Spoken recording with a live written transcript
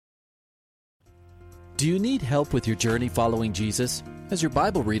Do you need help with your journey following Jesus? Has your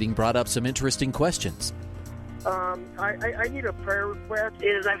Bible reading brought up some interesting questions? I need a prayer request.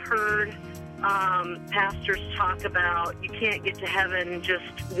 I've heard pastors talk about you can't get to heaven just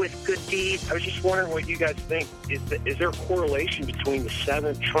with good deeds. I was just wondering what you guys think. Is there a correlation between the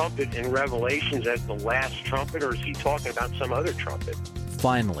seventh trumpet in Revelations as the last trumpet, or is he talking about some other trumpet?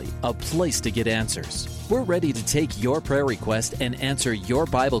 Finally, a place to get answers. We're ready to take your prayer request and answer your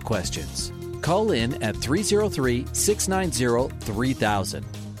Bible questions. Call in at 303-690-3000.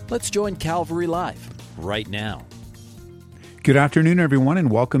 Let's join Calvary Live right now. Good afternoon, everyone,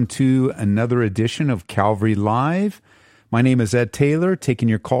 and welcome to another edition of Calvary Live. My name is Ed Taylor, taking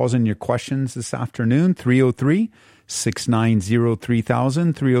your calls and your questions this afternoon,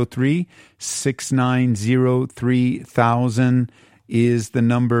 303-690-3000. 303-690-3000 is the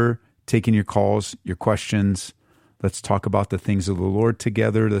number, taking your calls, your questions. Let's talk about the things of the Lord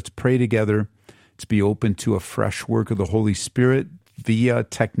together. Let's pray together. Let's be open to a fresh work of the Holy Spirit via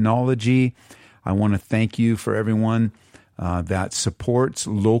technology. I want to thank you for everyone that supports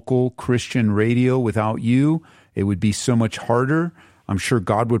local Christian radio. Without you, it would be so much harder. I'm sure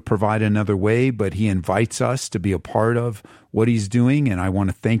God would provide another way, but He invites us to be a part of what He's doing. And I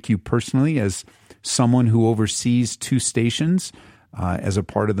want to thank you personally as someone who oversees 2 stations as a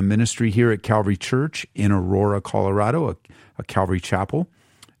part of the ministry here at Calvary Church in Aurora, Colorado, a Calvary chapel.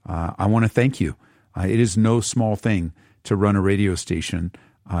 I want to thank you. It is no small thing to run a radio station.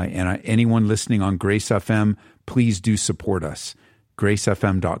 Anyone listening on Grace FM, please do support us.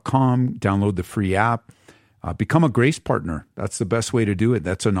 GraceFM.com, download the free app. Become a Grace partner. That's the best way to do it.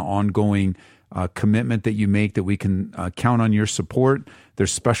 That's an ongoing commitment that you make that we can count on your support.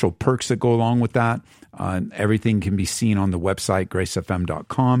 There's special perks that go along with that. Everything can be seen on the website,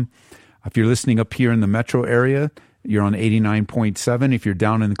 GraceFM.com. If you're listening up here in the metro area, you're on 89.7. If you're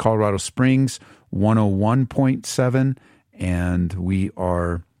down in the Colorado Springs, 101.7. And we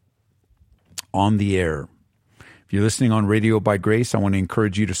are on the air. If you're listening on Radio by Grace, I want to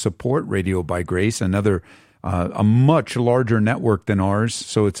encourage you to support Radio by Grace, a much larger network than ours,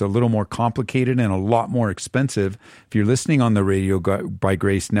 so it's a little more complicated and a lot more expensive. If you're listening on the Radio by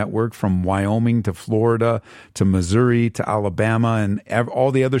Grace network from Wyoming to Florida to Missouri to Alabama and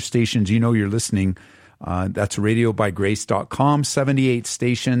all the other stations you're listening, that's radiobygrace.com, 78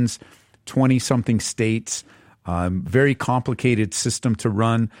 stations, 20-something states. Very complicated system to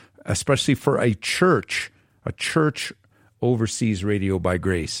run, especially for a church. A church oversees Radio by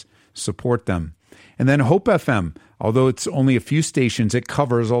Grace. Support them. And then Hope FM, although it's only a few stations, it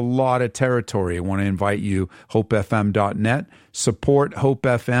covers a lot of territory. I want to invite you, hopefm.net. Support Hope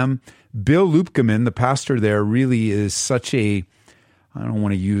FM. Bill Lupkeman, the pastor there, really is such I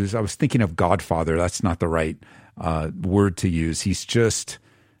was thinking of Godfather. That's not the right word to use. He's just...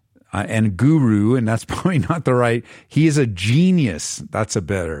 and guru, and that's probably not the right. He is a genius. That's a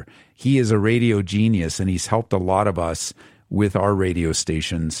better. He is a radio genius, and he's helped a lot of us with our radio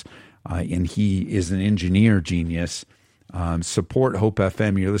stations. And he is an engineer genius. Support Hope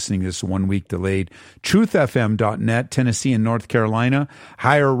FM. You're listening to this 1 week delayed. TruthFM.net, Tennessee and North Carolina.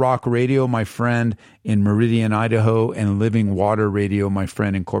 Higher Rock Radio, my friend in Meridian, Idaho, and Living Water Radio, my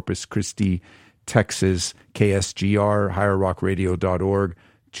friend in Corpus Christi, Texas. KSGR, higherrockradio.org.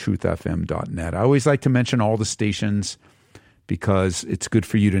 truthfm.net. I always like to mention all the stations because it's good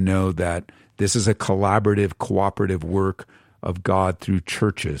for you to know that this is a collaborative, cooperative work of God through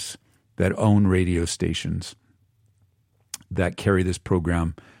churches that own radio stations that carry this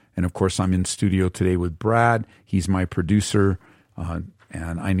program. And of course, I'm in studio today with Brad. He's my producer,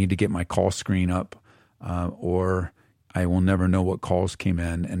 and I need to get my call screen up or I will never know what calls came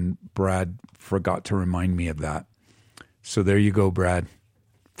in. And Brad forgot to remind me of that. So there you go, Brad.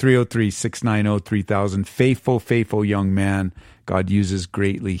 303-690-3000. Faithful young man. God uses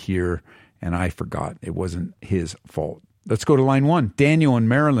greatly here, and I forgot. It wasn't his fault. Let's go to line 1. Daniel in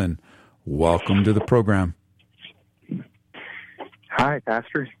Maryland. Welcome to the program. Hi,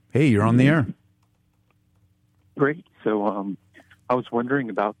 Pastor. Hey, you're on the air. Great. So I was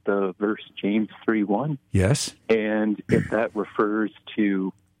wondering about the verse James 3:1. Yes. And if that refers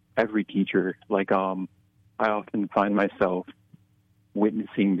to every teacher. Like I often find myself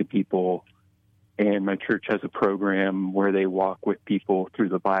witnessing to people, and my church has a program where they walk with people through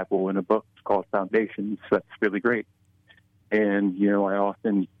the Bible in a book called Foundations. That's really great. And, I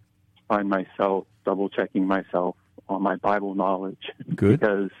often find myself double-checking myself on my Bible knowledge. Good.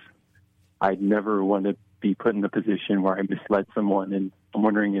 Because I never want to be put in a position where I misled someone. And I'm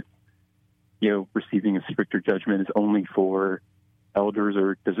wondering if, receiving a stricter judgment is only for elders,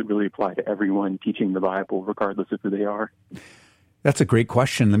 or does it really apply to everyone teaching the Bible, regardless of who they are? That's a great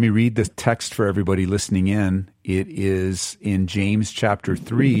question. Let me read the text for everybody listening in. It is in James chapter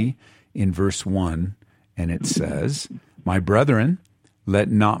 3 in verse 1, and it says, "My brethren,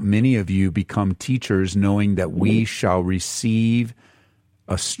 let not many of you become teachers, knowing that we shall receive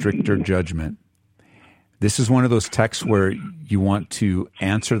a stricter judgment." This is one of those texts where you want to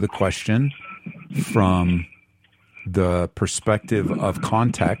answer the question from the perspective of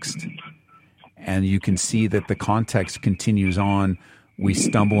context, and you can see that the context continues on. We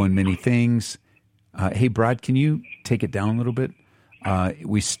stumble in many things. Hey, Brad, can you take it down a little bit?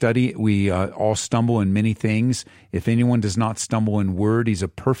 We all stumble in many things. If anyone does not stumble in word, he's a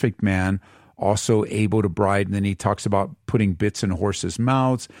perfect man, also able to bridle. And then he talks about putting bits in horses'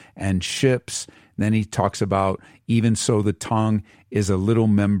 mouths and ships. And then he talks about, even so the tongue is a little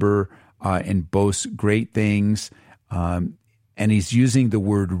member and boasts great things. And he's using the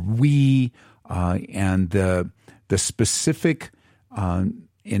word we, and the specific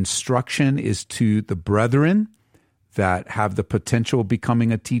instruction is to the brethren that have the potential of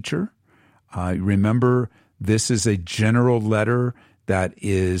becoming a teacher. Remember, this is a general letter that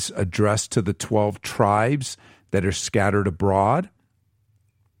is addressed to the 12 tribes that are scattered abroad.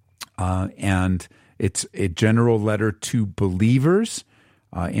 And it's a general letter to believers.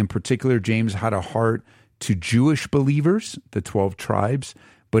 In particular, James had a heart to Jewish believers, the 12 tribes.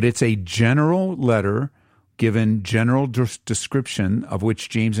 But it's a general letter given general description of which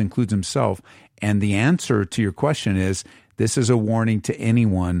James includes himself. And the answer to your question is, this is a warning to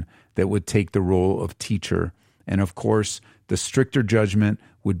anyone that would take the role of teacher. And of course, the stricter judgment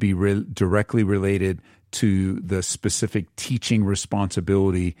would be directly related to the specific teaching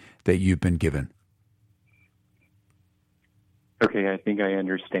responsibility that you've been given. Okay, I think I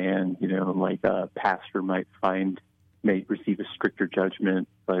understand. Like a pastor may receive a stricter judgment,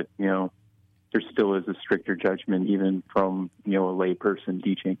 but, there still is a stricter judgment even from, a lay person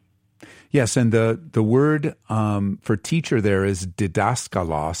teaching. Yes, and the word for teacher there is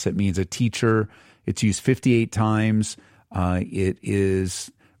didaskalos. It means a teacher. It's used 58 times. It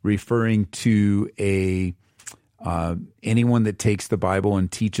is referring to anyone that takes the Bible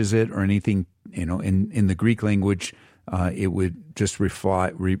and teaches it, or anything. In the Greek language, it would just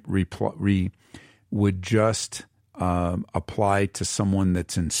apply to someone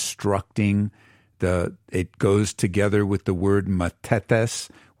that's instructing. It goes together with the word matetes,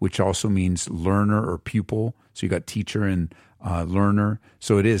 which also means learner or pupil. So you got teacher and learner.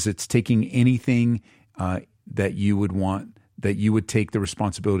 So it's taking anything that you would take the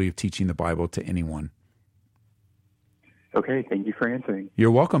responsibility of teaching the Bible to anyone. Okay, thank you for answering.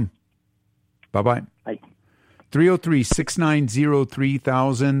 You're welcome. Bye-bye. Bye.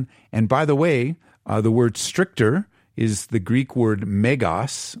 303-690-3000. And by the way, the word stricter is the Greek word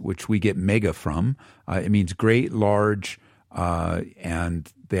megas, which we get mega from. It means great, large,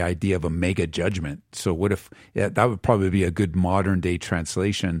 and the idea of a mega judgment. So what if that would probably be a good modern day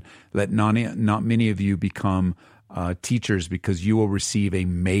translation? Let not many of you become teachers, because you will receive a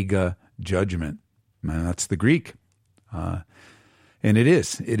mega judgment. Man, that's the Greek. And it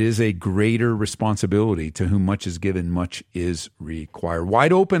is a greater responsibility. To whom much is given, much is required.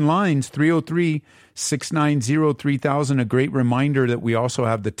 Wide open lines, 303-690-3000. A great reminder that we also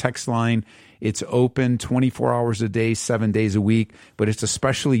have the text line. It's open 24 hours a day, 7 days a week, but it's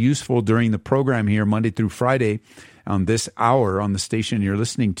especially useful during the program here, Monday through Friday, on this hour on the station you're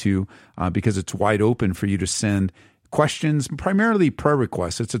listening to, because it's wide open for you to send questions, primarily prayer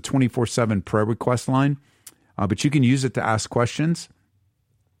requests. It's a 24/7 prayer request line. But you can use it to ask questions.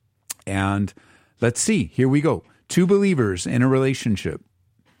 And let's see, here we go. Two believers in a relationship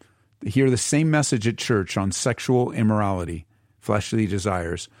hear the same message at church on sexual immorality, fleshly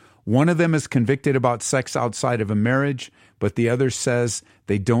desires. One of them is convicted about sex outside of a marriage, but the other says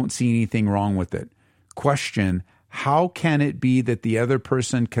they don't see anything wrong with it. Question: how can it be that the other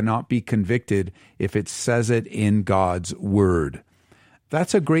person cannot be convicted if it says it in God's word?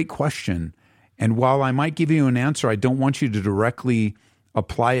 That's a great question. And while I might give you an answer, I don't want you to directly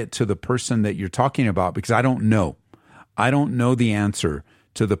apply it to the person that you're talking about, because I don't know. I don't know the answer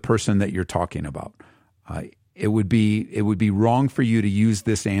to the person that you're talking about. It would be wrong for you to use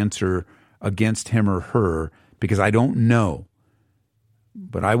this answer against him or her, because I don't know.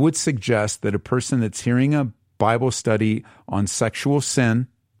 But I would suggest that a person that's hearing a Bible study on sexual sin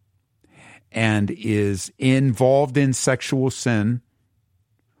and is involved in sexual sin,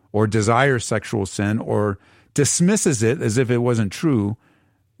 or desires sexual sin, or dismisses it as if it wasn't true,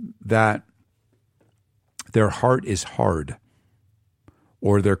 that their heart is hard,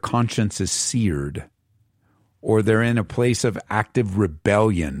 or their conscience is seared, or they're in a place of active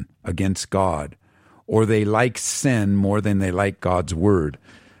rebellion against God, or they like sin more than they like God's word.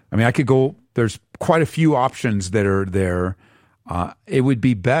 I mean, I could go, there's quite a few options that are there. It would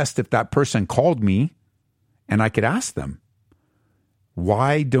be best if that person called me and I could ask them,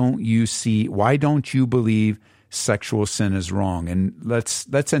 why don't you believe sexual sin is wrong? And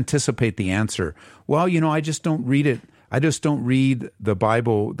let's anticipate the answer. Well, I just don't read it. I just don't read the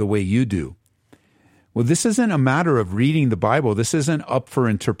Bible the way you do. Well, this isn't a matter of reading the Bible. This isn't up for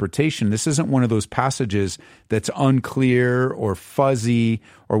interpretation. This isn't one of those passages that's unclear or fuzzy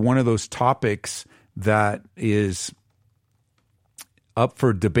or one of those topics that is up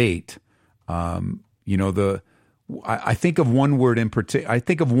for debate. I think of one word in particular. I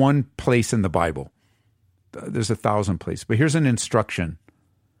think of one place in the Bible. There's 1,000 places, but here's an instruction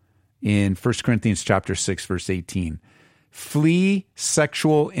in 1 Corinthians chapter 6, verse 18. Flee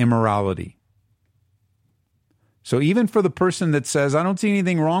sexual immorality. So even for the person that says, I don't see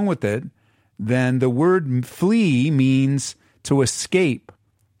anything wrong with it, then the word flee means to escape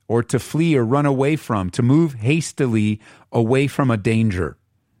or to flee or run away from, to move hastily away from a danger.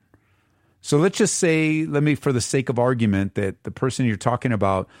 So let's just say, for the sake of argument, that the person you're talking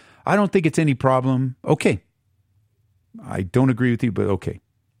about, I don't think it's any problem. Okay. I don't agree with you, but okay.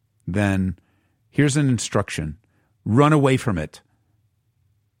 Then here's an instruction. Run away from it.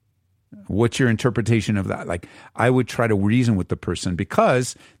 What's your interpretation of that? Like, I would try to reason with the person,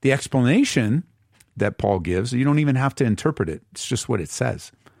 because the explanation that Paul gives, you don't even have to interpret it. It's just what it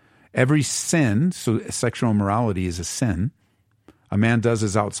says. Every sin, so sexual immorality is a sin, a man does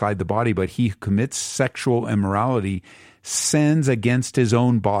is outside the body, but he who commits sexual immorality sins against his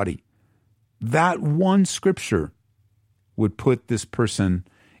own body. That one scripture would put this person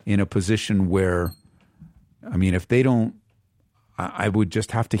in a position where, if they don't, I would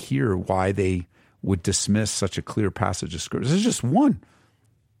just have to hear why they would dismiss such a clear passage of scripture. There's just one.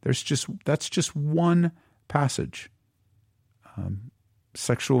 That's just one passage.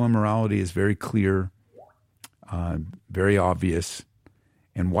 Sexual immorality is very clear, very obvious,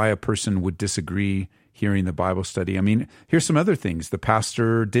 and why a person would disagree hearing the Bible study. Here's some other things. The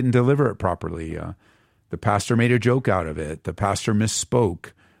pastor didn't deliver it properly. The pastor made a joke out of it. The pastor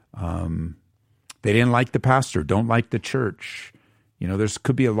misspoke. They didn't like the pastor, don't like the church. There's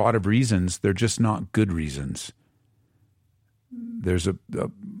could be a lot of reasons. They're just not good reasons. There's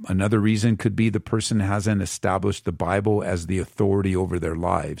another reason could be the person hasn't established the Bible as the authority over their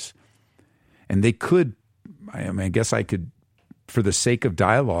lives. And they could, I guess I could, for the sake of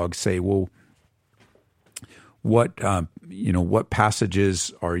dialogue, say, well, what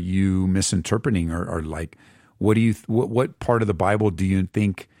passages are you misinterpreting, or like, what part of the Bible do you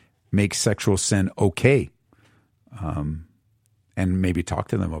think makes sexual sin okay? And maybe talk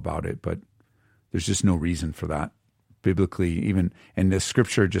to them about it, but there's just no reason for that. Biblically, even, and the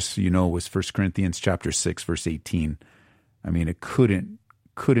scripture, just so you know, was 1 Corinthians chapter 6, verse 18. It couldn't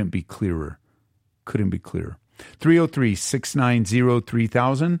be clearer. Couldn't be clearer.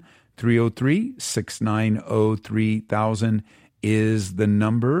 303-690-3000. 303-690-3000 is the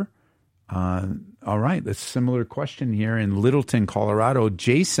number. All right, that's a similar question here in Littleton, Colorado.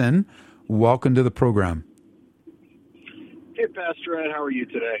 Jason, welcome to the program. Hey, Pastor Ed, how are you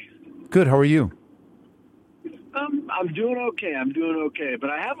today? Good, how are you? I'm doing okay. But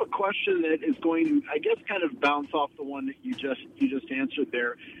I have a question that is going to, I guess, kind of bounce off the one that you just answered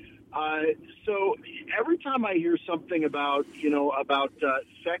there. So every time I hear something about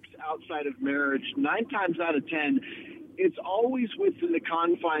sex outside of marriage, 9 times out of 10, it's always within the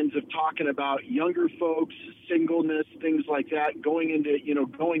confines of talking about younger folks, singleness, things like that, going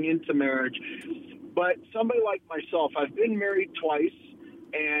into marriage. But somebody like myself, I've been married twice,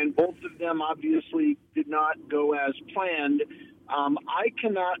 and both of them obviously did not go as planned. I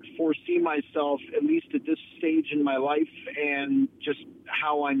cannot foresee myself, at least at this stage in my life and just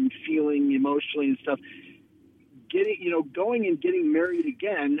how I'm feeling emotionally and stuff, going and getting married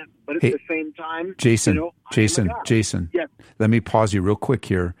again, but at the same time, Jason, yeah. Let me pause you real quick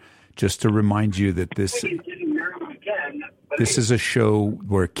here, just to remind you that this is a show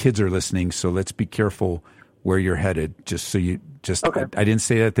where kids are listening, so let's be careful where you're headed. Okay. I didn't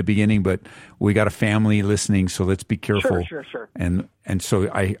say that at the beginning, but we got a family listening, so let's be careful. Sure. And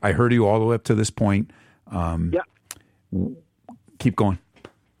so I heard you all the way up to this point. Yeah. Keep going.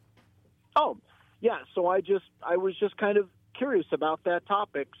 Oh, yeah. So I was just kind of curious about that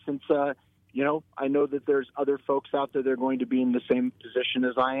topic, since I know that there's other folks out there that are going to be in the same position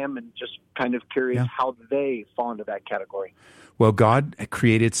as I am, and just kind of curious how they fall into that category. Well, God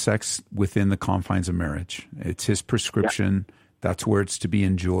created sex within the confines of marriage. It's His prescription. Yeah. That's where it's to be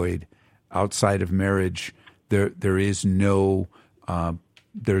enjoyed. Outside of marriage, there's no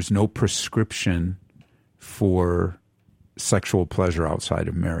prescription for sexual pleasure outside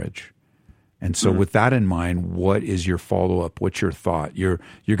of marriage. And so with that in mind, what is your follow-up? What's your thought? You're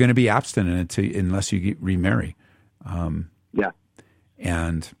going to be abstinent unless you remarry. Yeah.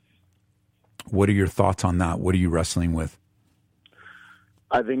 And what are your thoughts on that? What are you wrestling with?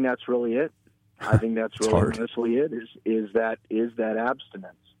 I think that's really it. I think that's really hard. honestly it, is that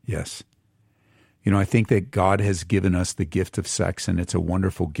abstinence. Yes. I think that God has given us the gift of sex, and it's a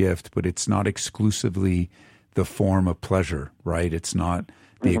wonderful gift, but it's not exclusively the form of pleasure, right? It's not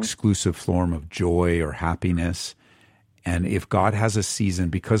the exclusive form of joy or happiness. And if God has a season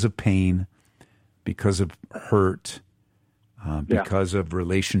because of pain, because of hurt, because of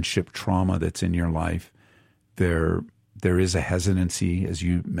relationship trauma that's in your life, there is a hesitancy, as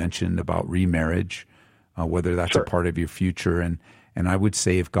you mentioned, about remarriage, whether that's a part of your future. And I would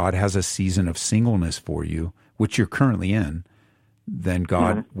say if God has a season of singleness for you, which you're currently in, then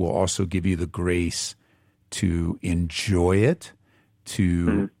God will also give you the grace to enjoy it,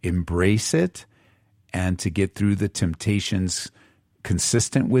 to embrace it, and to get through the temptations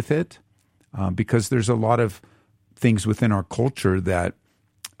consistent with it. Because there's a lot of things within our culture that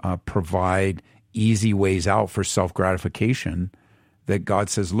provide easy ways out for self-gratification that God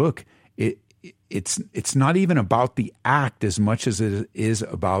says, look, it's not even about the act as much as it is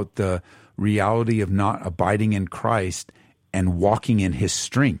about the reality of not abiding in Christ and walking in his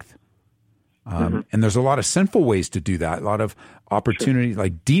strength. And there's a lot of sinful ways to do that, a lot of opportunities,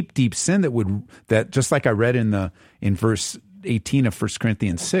 like deep sin that just like I read in verse 18 of 1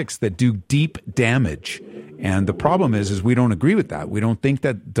 Corinthians 6, that do deep damage. And the problem is we don't agree with that. We don't think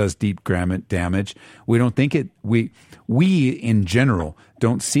that does deep damage. We don't think we in general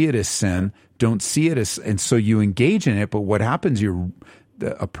don't see it as sin, don't see it as, and so you engage in it. But what happens,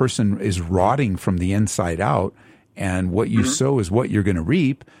 a person is rotting from the inside out, and what you sow is what you're going to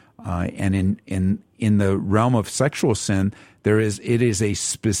reap. And in the realm of sexual sin, it is a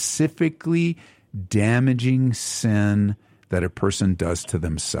specifically damaging sin that a person does to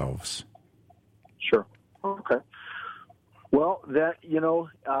themselves. Sure. Okay. Well, that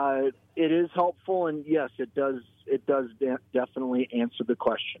it is helpful, and yes, it does definitely answer the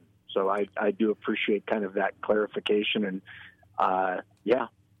question. So I do appreciate kind of that clarification, and yeah.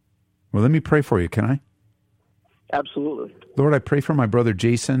 Well, let me pray for you. Can I? Absolutely. Lord, I pray for my brother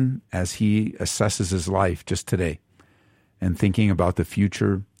Jason as he assesses his life just today and thinking about the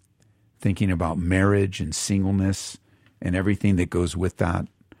future, thinking about marriage and singleness and everything that goes with that.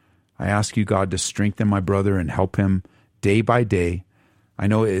 I ask you, God, to strengthen my brother and help him day by day. I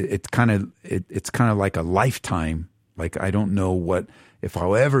know it's kind of like a lifetime. Like, I don't know if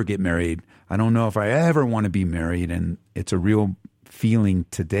I'll ever get married. I don't know if I ever want to be married. And it's a real feeling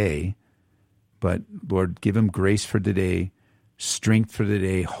today. But Lord, give him grace for today, strength for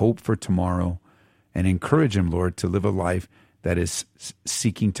today, hope for tomorrow, and encourage him, Lord, to live a life that is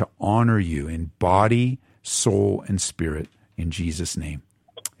seeking to honor you in body, soul, and spirit. In Jesus' name,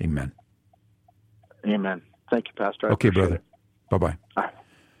 amen. Amen. Thank you, Pastor. Okay, brother. Bye-bye. All right.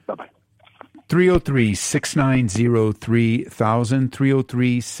 Bye-bye. 303-690-3000.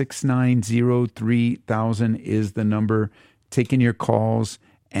 303-690-3000 is the number. Taking your calls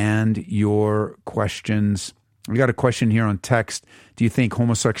and your questions. We got a question here on text. Do you think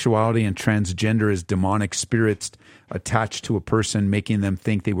homosexuality and transgender is demonic spirits attached to a person, making them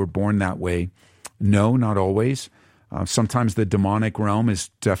think they were born that way? No, not always. Sometimes the demonic realm is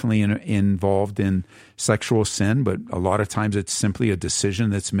definitely involved in sexual sin, but a lot of times it's simply a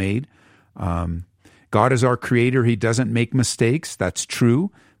decision that's made. God is our creator. He doesn't make mistakes. That's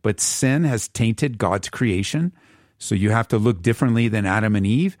true. But sin has tainted God's creation. So you have to look differently than Adam and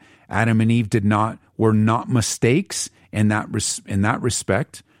Eve. Adam and Eve were not mistakes in that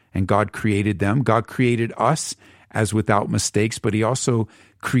respect, and God created them. God created us as without mistakes, but he also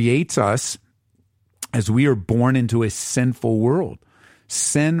creates us as we are born into a sinful world.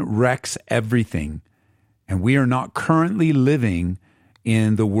 Sin wrecks everything, and we are not currently living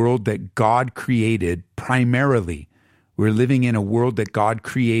in the world that God created primarily. We're living in a world that God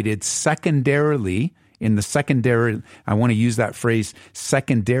created secondarily. In the secondary, I want to use that phrase,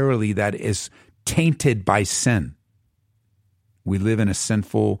 secondarily, that is tainted by sin. We live in a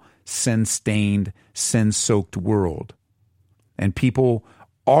sinful, sin-stained, sin-soaked world. And people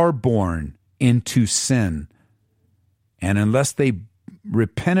are born into sin. And unless they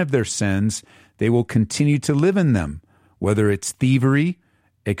repent of their sins, they will continue to live in them, whether it's thievery,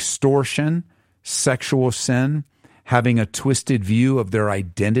 extortion, sexual sin, having a twisted view of their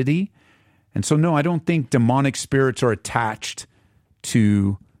identity. And so, no, I don't think demonic spirits are attached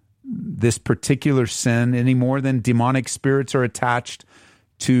to this particular sin any more than demonic spirits are attached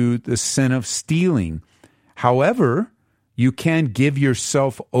to the sin of stealing However, you can give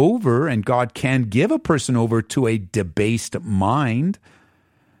yourself over, and God can give a person over to a debased mind.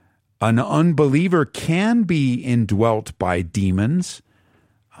 An unbeliever can be indwelt by demons.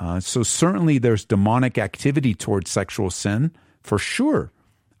 So certainly there's demonic activity towards sexual sin, for sure.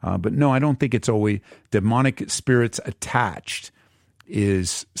 But no, I don't think it's always demonic spirits attached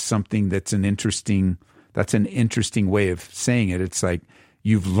is something that's an interesting way of saying it. It's like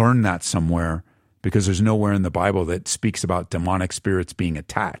you've learned that somewhere, because there's nowhere in the Bible that speaks about demonic spirits being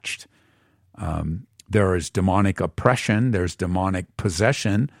attached. There is demonic oppression, there's demonic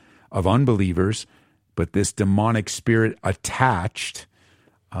possession of unbelievers, but this demonic spirit attached,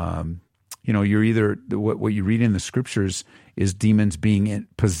 you're either, what you read in the scriptures is demons being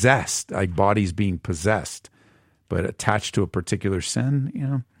possessed, like bodies being possessed, but attached to a particular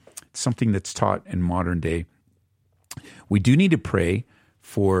sin, it's something that's taught in modern day. We do need to pray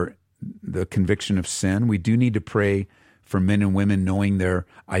for the conviction of sin. We do need to pray for men and women knowing their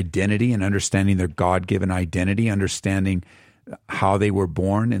identity and understanding their God-given identity, understanding how they were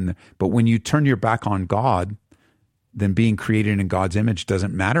born. But when you turn your back on God, then being created in God's image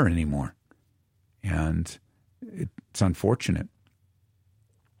doesn't matter anymore. And it's unfortunate.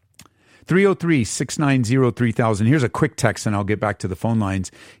 303-690-3000. Here's a quick text, and I'll get back to the phone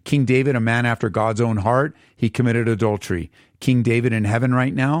lines. King David, a man after God's own heart, he committed adultery. King David in heaven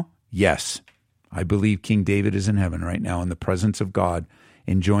right now? Yes. I believe King David is in heaven right now in the presence of God,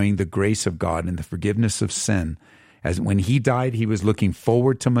 enjoying the grace of God and the forgiveness of sin. As when he died, he was looking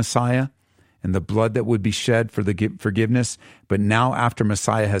forward to Messiah and the blood that would be shed for the forgiveness. But now after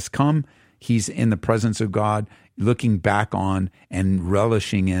Messiah has come, he's in the presence of God, looking back on and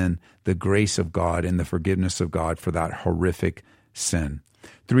relishing in the grace of God and the forgiveness of God for that horrific sin.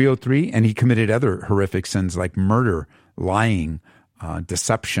 303, and he committed other horrific sins like murder, lying,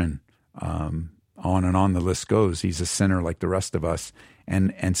 deception, on and on the list goes. He's a sinner like the rest of us,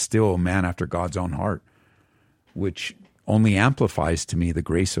 and still a man after God's own heart, which only amplifies to me the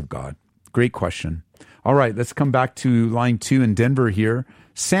grace of God. Great question. All right, let's come back to line 2 in Denver here.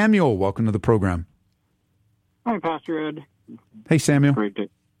 Samuel, welcome to the program. Hi, Pastor Ed. Hey, Samuel. Great day.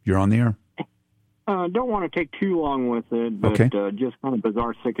 You're on the air. Don't want to take too long with it, but okay. Just kind of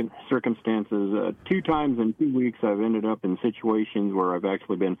bizarre circumstances. 2 times in 2 weeks I've ended up in situations where I've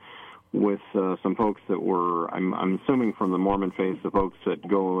actually been with some folks that were, I'm assuming from the Mormon faith, the folks that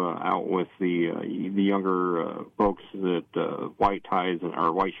go out with the younger folks that white ties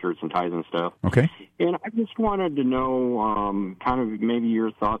or white shirts and ties and stuff. Okay. And I just wanted to know kind of maybe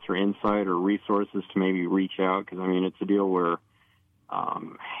your thoughts or insight or resources to maybe reach out, because, I mean, it's a deal where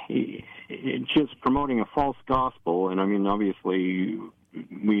it's just promoting a false gospel. And, I mean, obviously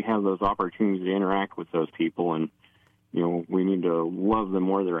we have those opportunities to interact with those people, and we need to love them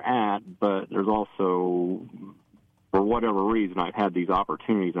where they're at, but there's also, for whatever reason, I've had these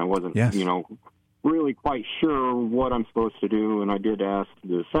opportunities, and I wasn't, really quite sure what I'm supposed to do, and I did ask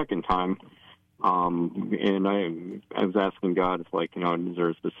the second time, and I was asking God, it's like, is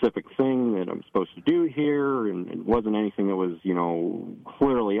there a specific thing that I'm supposed to do here? And it wasn't anything that was,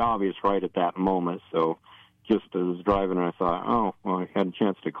 clearly obvious right at that moment, so just as I was driving, and I thought, I had a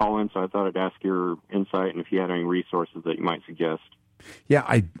chance to call in, so I thought I'd ask your insight and if you had any resources that you might suggest.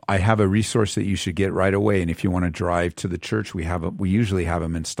 Yeah, I have a resource that you should get right away, and if you want to drive to the church, we usually have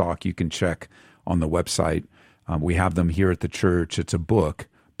them in stock. You can check on the website. We have them here at the church. It's a book,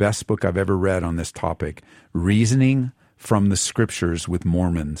 best book I've ever read on this topic, Reasoning from the Scriptures with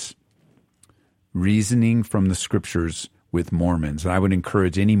Mormons. Reasoning from the Scriptures with Mormons. And I would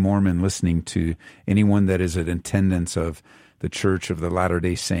encourage any Mormon listening to anyone that is in attendance of the Church of the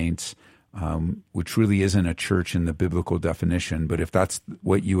Latter-day Saints, which really isn't a church in the biblical definition, but if that's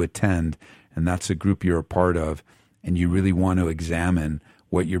what you attend and that's a group you're a part of and you really want to examine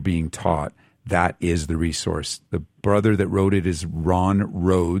what you're being taught, that is the resource. The brother that wrote it is Ron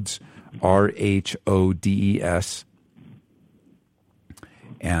Rhodes, Rhodes,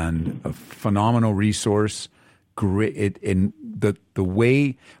 and a phenomenal resource. Great, and the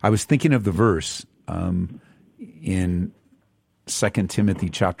way I was thinking of the verse in 2 Timothy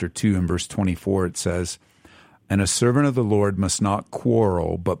chapter 2 and verse 24, it says, "And a servant of the Lord must not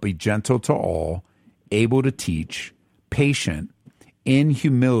quarrel, but be gentle to all, able to teach, patient, in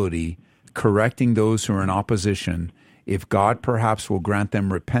humility, correcting those who are in opposition, if God perhaps will grant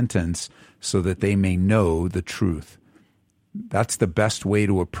them repentance so that they may know the truth." That's the best way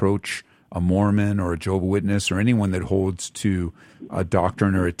to approach a Mormon or a Jehovah's Witness or anyone that holds to a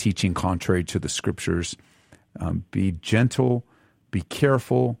doctrine or a teaching contrary to the Scriptures. Be gentle, be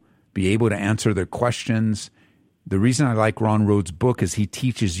careful, be able to answer their questions. The reason I like Ron Rhodes' book is he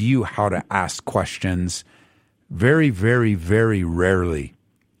teaches you how to ask questions very, very, very rarely,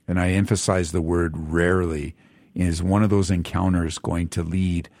 and I emphasize the word rarely, is one of those encounters going to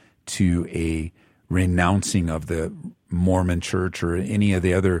lead to a renouncing of the Mormon church or any of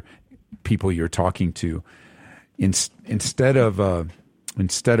the other people you're talking to. Instead of a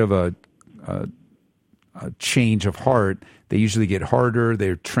change of heart, they usually get harder.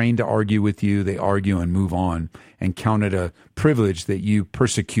 They're trained to argue with you. They argue and move on and count it a privilege that you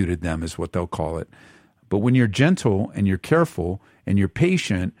persecuted them, is what they'll call it. But when you're gentle and you're careful and you're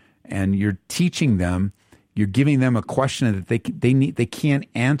patient and you're teaching them, you're giving them a question that they can't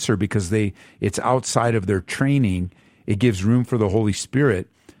answer because it's outside of their training. It gives room for the Holy Spirit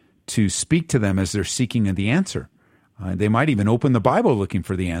to speak to them as they're seeking the answer. They might even open the Bible looking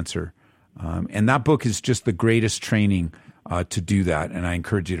for the answer. And that book is just the greatest training to do that, and I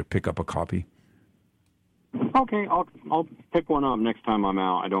encourage you to pick up a copy. Okay, I'll pick one up next time I'm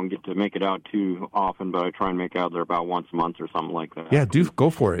out. I don't get to make it out too often, but I try and make it out there about once a month or something like that. Yeah, go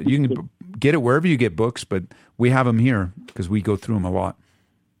for it. You can get it wherever you get books, but we have them here because we go through them a lot.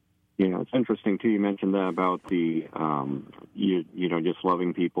 It's interesting too. You mentioned that about the just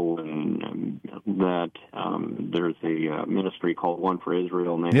loving people, and that there's a ministry called One for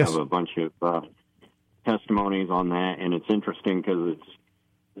Israel, and they have a bunch of testimonies on that. And it's interesting because it's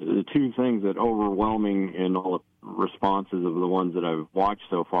the two things that overwhelming in all the responses of the ones that I've watched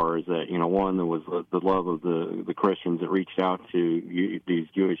so far is that one, there was the love of the Christians that reached out to these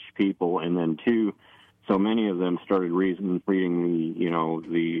Jewish people, and then two, so many of them started reading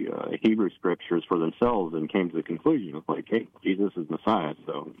the Hebrew scriptures for themselves and came to the conclusion of hey, Jesus is Messiah.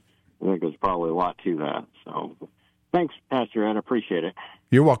 So I think there's probably a lot to that. So thanks, Pastor Ed. I appreciate it.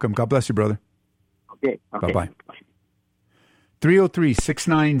 You're welcome. God bless you, brother. Okay. Bye-bye.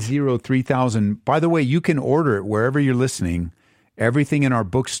 303-690-3000. By the way, you can order it wherever you're listening. Everything in our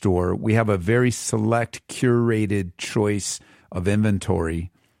bookstore. We have a very select, curated choice of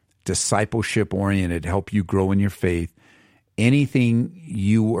inventory, discipleship-oriented, help you grow in your faith. Anything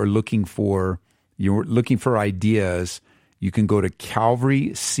you are looking for, you're looking for ideas, you can go to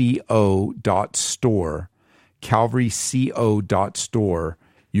calvaryco.store, calvaryco.store.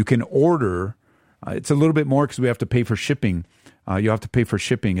 You can order. It's a little bit more because we have to pay for shipping. You have to pay for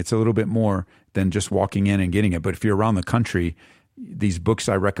shipping. It's a little bit more than just walking in and getting it. But if you're around the country, these books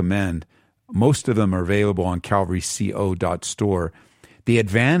I recommend, most of them are available on calvaryco.store. The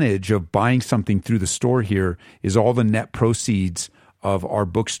advantage of buying something through the store here is all the net proceeds of our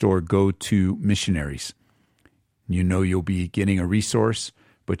bookstore go to missionaries. You'll be getting a resource,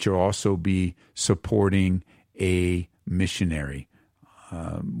 but you'll also be supporting a missionary,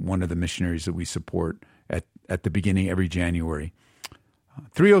 one of the missionaries that we support at the beginning every January.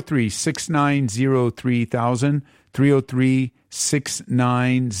 303-690-3000,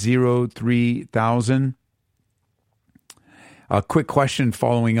 303-690-3000. A quick question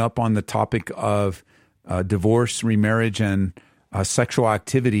following up on the topic of divorce, remarriage, and sexual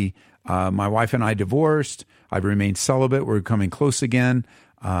activity. My wife and I divorced. I've remained celibate. We're coming close again.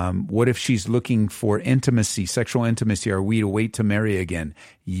 What if she's looking for intimacy, sexual intimacy? Are we to wait to marry again?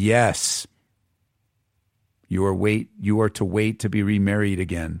 Yes. You are to wait to be remarried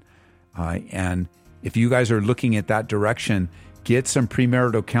again. And if you guys are looking at that direction, get some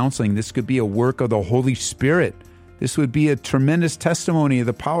premarital counseling. This could be a work of the Holy Spirit. This would be a tremendous testimony of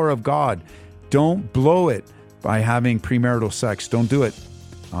the power of God. Don't blow it by having premarital sex. Don't do it.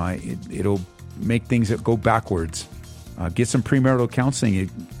 It'll make things that go backwards. Get some premarital counseling. It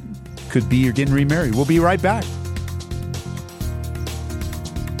could be you're getting remarried. We'll be right back.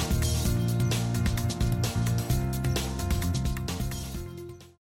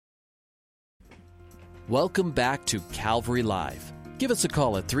 Welcome back to Calvary Live. Give us a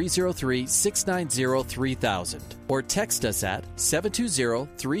call at 303-690-3000 or text us at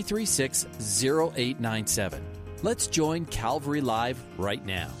 720-336-0897. Let's join Calvary Live right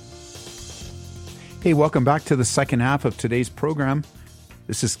now. Hey, welcome back to the second half of today's program.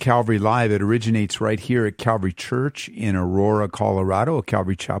 This is Calvary Live. It originates right here at Calvary Church in Aurora, Colorado, a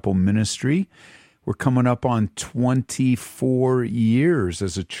Calvary Chapel ministry. We're coming up on 24 years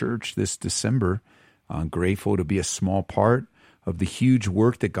as a church this December. I'm grateful to be a small part of the huge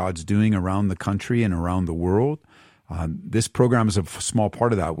work that God's doing around the country and around the world. This program is a small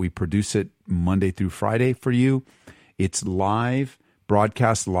part of that. We produce it Monday through Friday for you. It's live,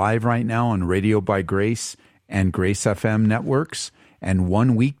 broadcast live right now on Radio by Grace and Grace FM networks, and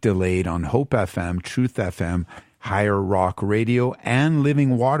 1 week delayed on Hope FM, Truth FM, Higher Rock Radio, and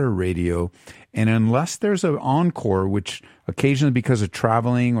Living Water Radio. And unless there's an encore, which occasionally because of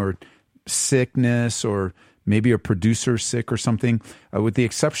traveling or sickness or maybe a producer sick or something, with the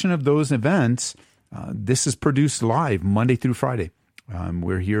exception of those events, This is produced live Monday through Friday.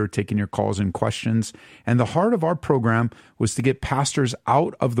 We're here taking your calls and questions. And the heart of our program was to get pastors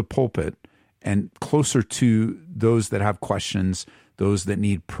out of the pulpit and closer to those that have questions, those that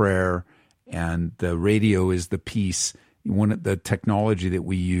need prayer. And the radio is the piece, one of the technology that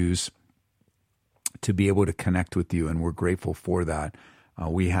we use to be able to connect with you. And we're grateful for that.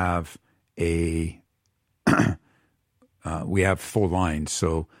 We have we have full lines.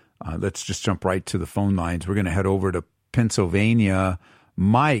 So let's just jump right to the phone lines. We're going to head over to Pennsylvania.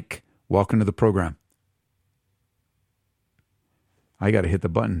 Mike, welcome to the program. I got to hit the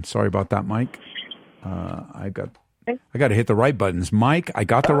button. Sorry about that, Mike. I got to hit the right buttons. Mike, I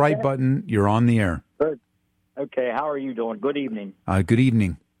got the right button. You're on the air. Good. Okay, how are you doing? Good evening. Good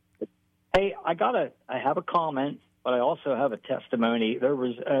evening. Hey, I have a comment, but I also have a testimony. There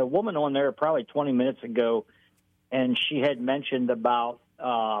was a woman on there probably 20 minutes ago, and she had mentioned about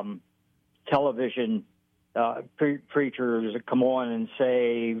television preachers that come on and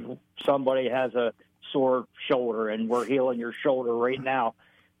say somebody has a sore shoulder and we're healing your shoulder right now.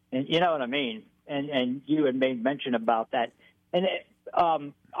 And you know what I mean? And you had made mention about that. And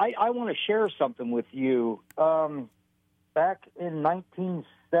I want to share something with you. Back in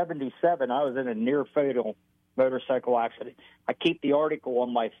 1977, I was in a near-fatal motorcycle accident. I keep the article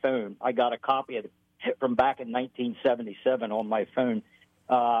on my phone. I got a copy of it from back in 1977 on my phone.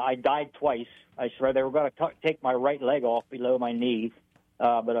 I died twice. I swear they were going to take my right leg off below my knee,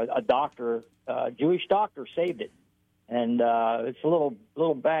 but a doctor, Jewish doctor, saved it. And it's a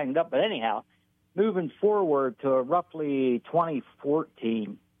little banged up. But anyhow, moving forward to roughly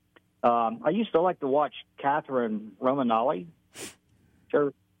 2014, I used to like to watch Catherine Romanelli.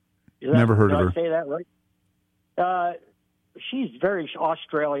 Sure. Never heard of her. Did I say that right? She's very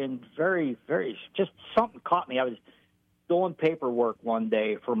Australian, very, very, just something caught me. I was doing paperwork one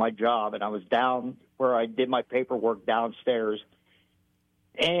day for my job, and I was down where I did my paperwork downstairs,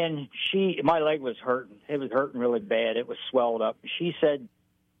 and my leg was hurting. It was hurting really bad. It was swelled up. She said,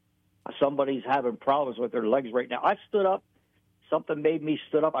 somebody's having problems with their legs right now. I stood up. Something made me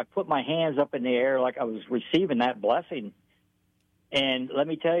stood up. I put my hands up in the air like I was receiving that blessing. And let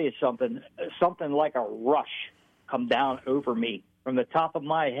me tell you something like a rush come down over me from the top of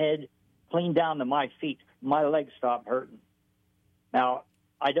my head clean down to my feet. My legs stopped hurting. Now,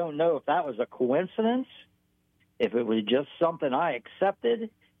 I don't know if that was a coincidence, if it was just something I accepted,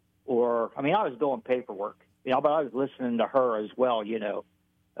 or, I mean, I was doing paperwork, but I was listening to her as well,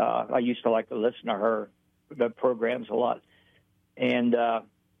 I used to like to listen to her, the programs a lot. And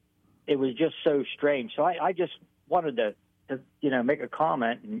it was just so strange. So I just wanted to make a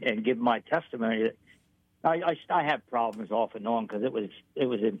comment and give my testimony that I have problems off and on because it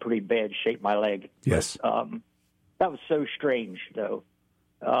was in pretty bad shape, my leg. Yes. But, that was so strange, though.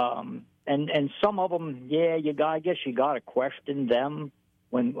 And some of them, I guess you got to question them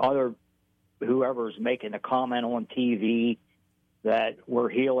when whoever's making a comment on TV that we're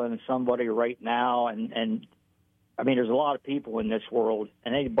healing somebody right now. And I mean, there's a lot of people in this world,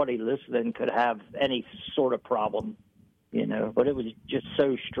 and anybody listening could have any sort of problem, But it was just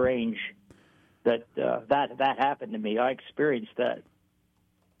so strange that that happened to me. I experienced that,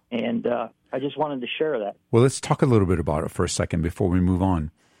 and I just wanted to share that. Well, let's talk a little bit about it for a second before we move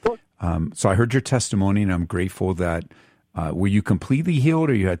on. Sure. So I heard your testimony, and I'm grateful that were you completely healed,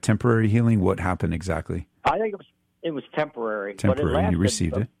 or you had temporary healing? What happened exactly? I think it was temporary. Temporary, but it lasted you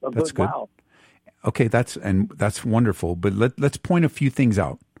received it. That's good. While. Okay, that's wonderful. But let's point a few things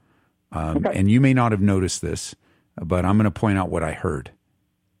out. Okay. And you may not have noticed this, but I'm going to point out what I heard.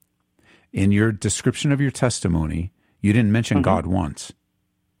 In your description of your testimony, you didn't mention God once.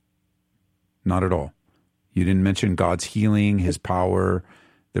 Not at all. You didn't mention God's healing, his power.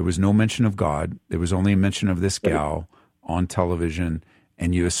 There was no mention of God. There was only a mention of this gal on television,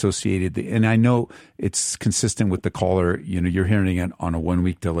 and you associated and I know it's consistent with the caller, you're hearing it on a 1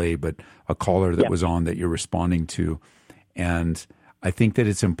 week delay, but a caller that was on that you're responding to. And I think that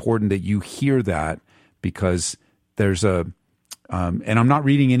it's important that you hear that, because there's and I'm not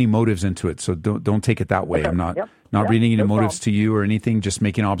reading any motives into it, so don't take it that way. I'm not reading any motives to you or anything, just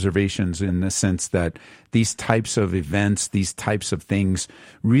making observations in the sense that these types of events, these types of things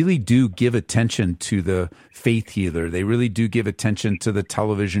really do give attention to the faith healer. They really do give attention to the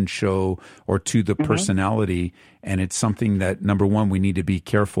television show or to the personality. And it's something that, number one, we need to be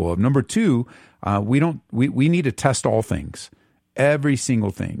careful of. Number two, we need to test all things. Every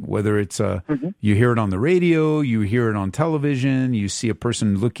single thing, whether it's you hear it on the radio, you hear it on television, you see a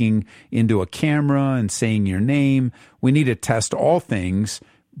person looking into a camera and saying your name. We need to test all things,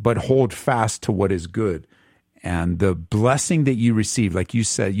 but hold fast to what is good. And the blessing that you received, like you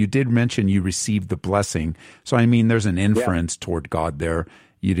said, you did mention you received the blessing. So, I mean, there's an inference toward God there.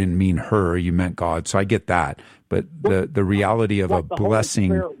 You didn't mean her, you meant God. So I get that. But the reality of a blessing.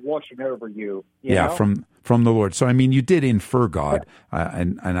 Holy Spirit watching over you. You know? From the Lord. So, I mean, you did infer God,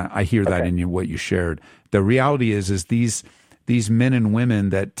 and I hear that in what you shared. The reality is these men and women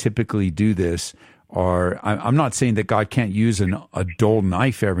that typically do this are, I'm not saying that God can't use a dull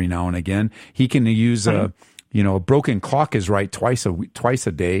knife every now and again. He can use a broken clock is right twice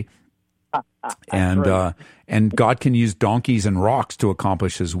a day. And God can use donkeys and rocks to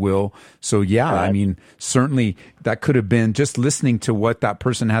accomplish his will. So I mean, certainly that could have been, just listening to what that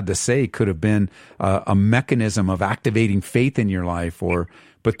person had to say could have been a mechanism of activating faith in your life.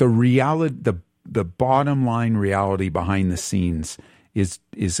 But the reality, the bottom line reality behind the scenes is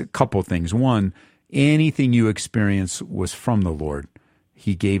a couple things. One, anything you experience was from the Lord.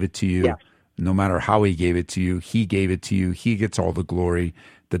 He gave it to you. Yeah. No matter how he gave it to you, he gave it to you. He gets all the glory.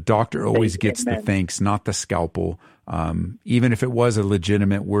 The doctor always gets the thanks, not the scalpel. Even if it was a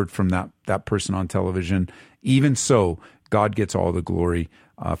legitimate word from that person on television, even so, God gets all the glory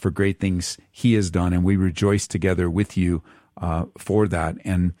for great things he has done, and we rejoice together with you for that.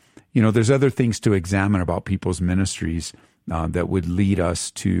 And, there's other things to examine about people's ministries that would lead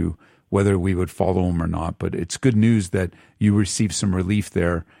us to whether we would follow them or not. But it's good news that you receive some relief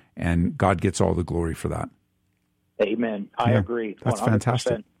there, and God gets all the glory for that. Amen. I agree. That's 100%.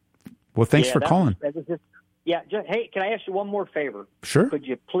 Fantastic. Well, thanks for calling. Hey, can I ask you one more favor? Sure. Could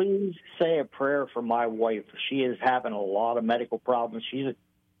you please say a prayer for my wife? She is having a lot of medical problems. She's an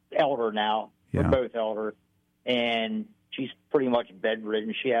elder now. Yeah. We're both elder. And she's pretty much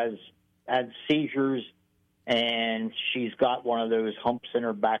bedridden. She has had seizures, and she's got one of those humps in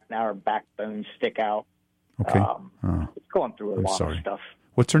her back now. Her backbones stick out. Okay. It's going through a lot of stuff.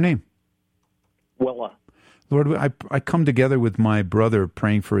 What's her name? Willa. Lord, I come together with my brother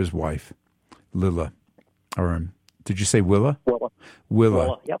praying for his wife, Lilla. Or did you say Willa?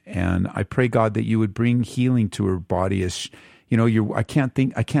 Willa. Yep. And I pray, God, that you would bring healing to her body. As I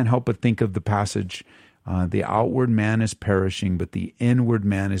can't help but think of the passage. The outward man is perishing, but the inward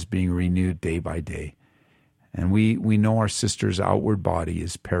man is being renewed day by day. And we know our sister's outward body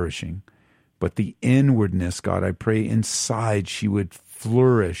is perishing, but the inwardness, God, I pray inside she would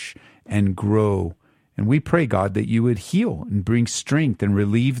flourish and grow. And we pray, God, that you would heal and bring strength and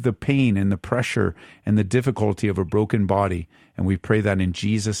relieve the pain and the pressure and the difficulty of a broken body. And we pray that in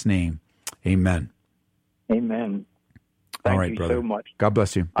Jesus' name. Amen. Amen. Thank you brother. so much. God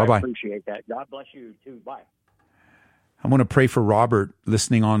bless you. Bye-bye. I appreciate that. God bless you, too. Bye. I want to pray for Robert,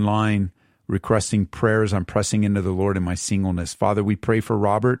 listening online, requesting prayers. I'm pressing into the Lord in my singleness. Father, we pray for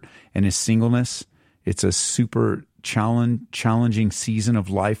Robert and his singleness. It's a super challenging season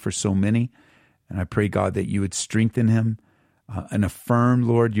of life for so many. And I pray, God, that you would strengthen him and affirm,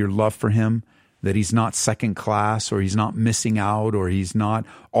 Lord, your love for him, that he's not second class or he's not missing out or he's not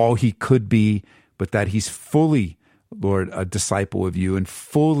all he could be, but that he's fully, Lord, a disciple of you and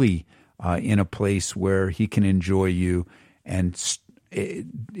fully in a place where he can enjoy you. And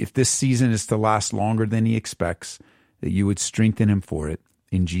if this season is to last longer than he expects, that you would strengthen him for it.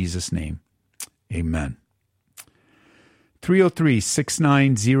 In Jesus' name, amen.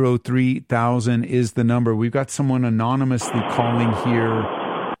 303-690-3000 is the number. We've got someone anonymously calling here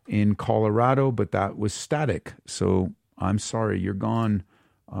in Colorado, but that was static. So I'm sorry, you're gone.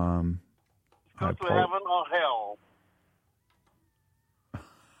 Go to heaven or hell.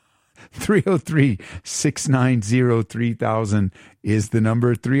 303-690-3000 is the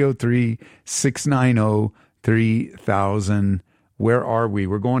number. 303-690-3000. Where are we?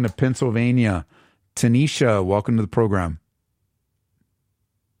 We're going to Pennsylvania. Tanisha, welcome to the program.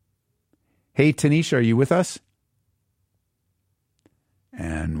 Hey, Tanisha, are you with us?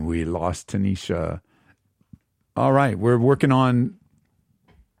 And we lost Tanisha. All right, we're working on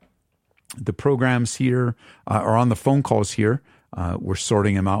the programs here, or on the phone calls here. We're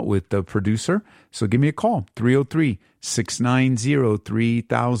sorting them out with the producer. So give me a call,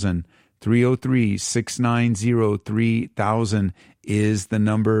 303-690-3000. 303-690-3000 is the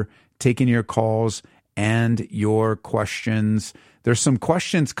number. Taking your calls and your questions. There's some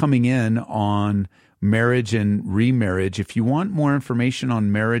questions coming in on marriage and remarriage. If you want more information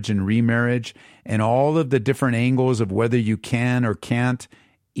on marriage and remarriage and all of the different angles of whether you can or can't,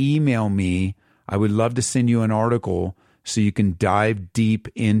 email me. I would love to send you an article so you can dive deep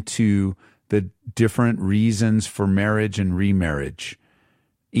into the different reasons for marriage and remarriage.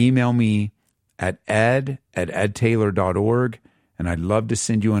 Email me at ed@edtaylor.org, and I'd love to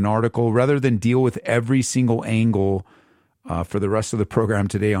send you an article rather than deal with every single angle for the rest of the program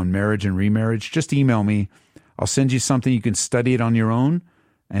today on marriage and remarriage. Just email me. I'll send you something. You can study it on your own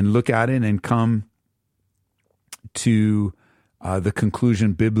and look at it and come to the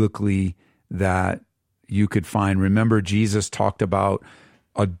conclusion biblically that you could find. Remember, Jesus talked about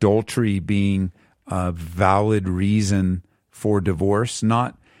adultery being a valid reason for divorce.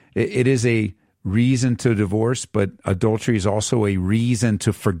 It is a reason to divorce, but adultery is also a reason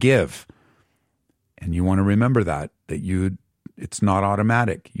to forgive. And you want to remember that it's not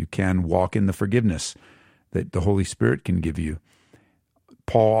automatic. You can walk in the forgiveness that the Holy Spirit can give you.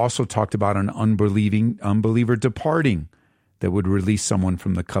 Paul also talked about an unbeliever departing that would release someone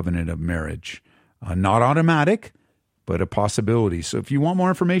from the covenant of marriage. Not automatic, but a possibility. So if you want more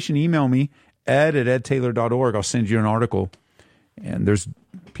information, email me, ed@edtaylor.org. I'll send you an article. And there's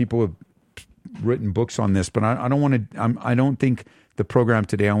people who have written books on this, but I don't think the program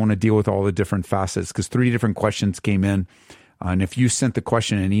today, I want to deal with all the different facets because 3 different questions came in. And if you sent the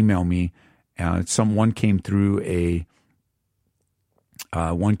question and email me, one came through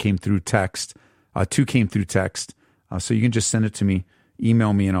one came through text, 2 came through text. So you can just send it to me,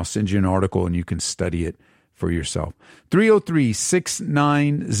 email me, and I'll send you an article and you can study it for yourself.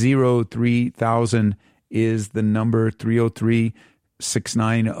 303-690-3000 is the number,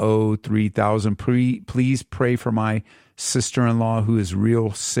 303-690-3000. Please pray for my sister-in-law who is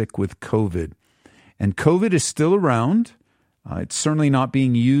real sick with COVID. And COVID is still around. It's certainly not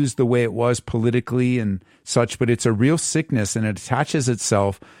being used the way it was politically and such, but it's a real sickness and it attaches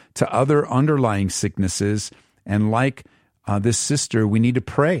itself to other underlying sicknesses. And like this sister, we need to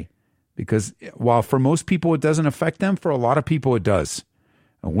pray because while for most people it doesn't affect them, for a lot of people it does.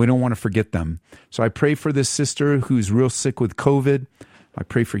 We don't want to forget them. So I pray for this sister who's real sick with COVID. I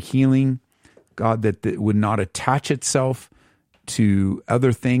pray for healing, God, that it would not attach itself to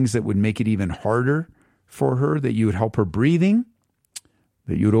other things that would make it even harder for her, that you would help her breathing,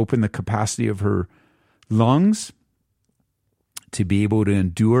 that you would open the capacity of her lungs to be able to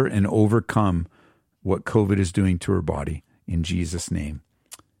endure and overcome what COVID is doing to her body. In Jesus' name,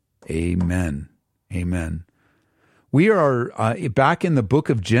 amen. Amen. We are back in the book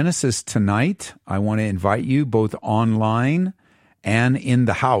of Genesis tonight. I want to invite you both online and in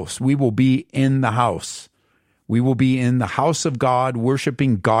the house. We will be in the house. We will be in the house of God,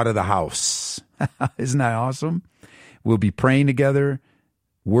 worshiping God of the house. Isn't that awesome? We'll be praying together,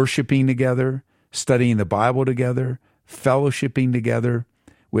 worshiping together, studying the Bible together, fellowshipping together.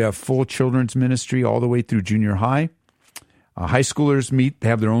 We have full children's ministry all the way through junior high. High schoolers they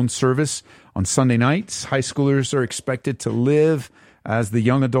have their own service on Sunday nights. High schoolers are expected to live as the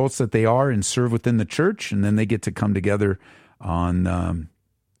young adults that they are and serve within the church, and then they get to come together on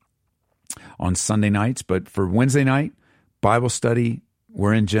Sunday nights. But for Wednesday night, Bible study,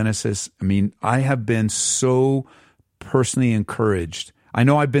 we're in Genesis. I mean, I have been so personally encouraged. I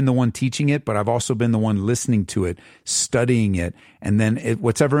know I've been the one teaching it, but I've also been the one listening to it, studying it, and then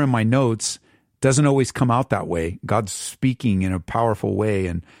whatever in my notes doesn't always come out that way. God's speaking in a powerful way,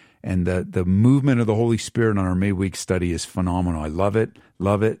 and the movement of the Holy Spirit on our midweek study is phenomenal. I love it,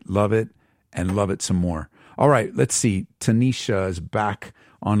 love it, love it, and love it some more. All right, let's see. Tanisha is back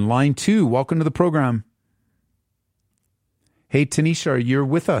on line 2. Welcome to the program. Hey, Tanisha, you're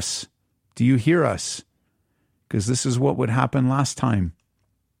with us. Do you hear us? Because this is what would happen last time.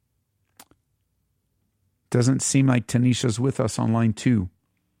 Doesn't seem like Tanisha's with us on line 2.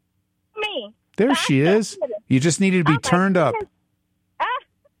 Me. There she is. You just needed to be turned up.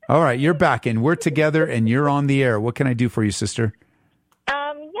 All right, you're back, and we're together, and you're on the air. What can I do for you, sister?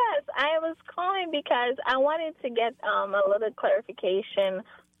 Yes, I was calling because I wanted to get a little clarification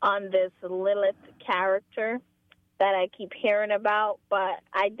on this Lilith character that I keep hearing about, but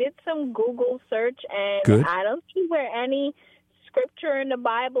I did some Google search, and I don't see where any scripture in the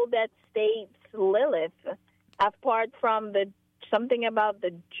Bible that states Lilith, apart from something about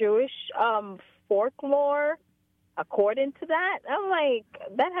the Jewish folklore. According to that, I'm like,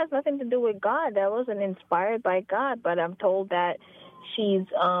 that has nothing to do with God. That wasn't inspired by God, but I'm told that she's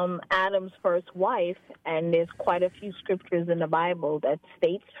Adam's first wife, and there's quite a few scriptures in the Bible that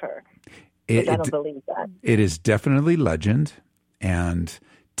states her. I don't believe that. It is definitely legend, and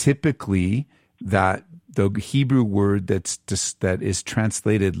typically that the Hebrew word that is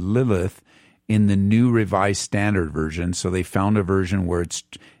translated Lilith in the New Revised Standard Version, so they found a version where it's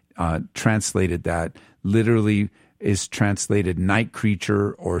translated that literally is translated night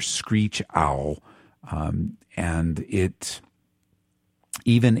creature or screech owl, and it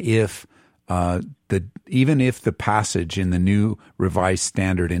even if the passage in the New Revised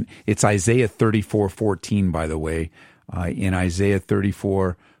Standard, and it's Isaiah 34:14, by the way, in Isaiah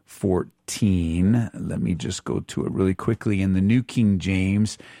 34:14, let me just go to it really quickly. In the New King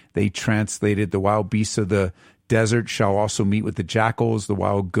James, they translated the wild beasts of the desert shall also meet with the jackals. The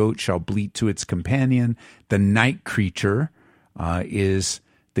wild goat shall bleat to its companion. The night creature is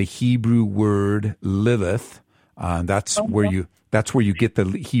the Hebrew word Lilith. That's where you get the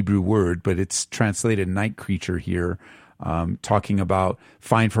Hebrew word, but it's translated night creature here, talking about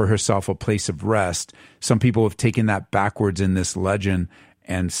find for herself a place of rest. Some people have taken that backwards in this legend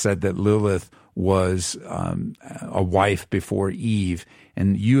and said that Lilith was a wife before Eve.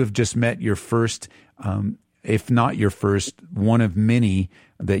 And you have just met your first, if not your first, one of many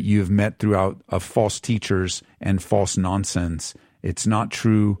that you have met throughout of false teachers and false nonsense. It's not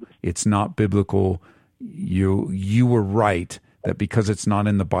true. It's not biblical. You were right that because it's not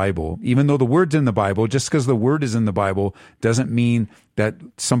in the Bible, even though the word's in the Bible, just because the word is in the Bible doesn't mean that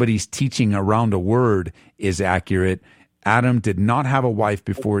somebody's teaching around a word is accurate. Adam did not have a wife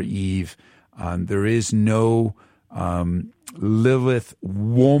before Eve. There is no Lilith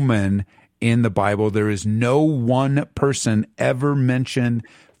woman in the Bible. There is no one person ever mentioned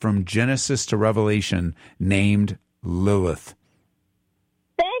from Genesis to Revelation named Lilith.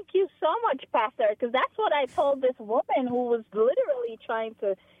 Thank you so much, Pastor, because that's what I told this woman who was literally trying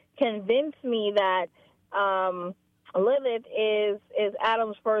to convince me that Lilith is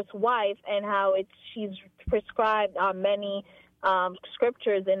Adam's first wife and how she's prescribed on many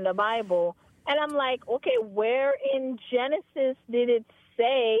scriptures in the Bible. And I'm like, okay, where in Genesis did it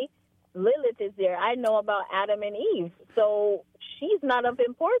say Lilith is there? I know about Adam and Eve, so she's not of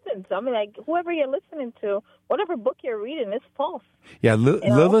importance. I mean, like, whoever you're listening to, whatever book you're reading, is false. Yeah,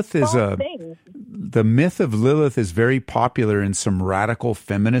 Lilith is the myth of Lilith is very popular in some radical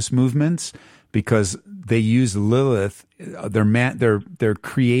feminist movements because they use Lilith, their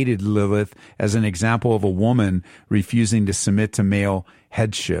created Lilith, as an example of a woman refusing to submit to male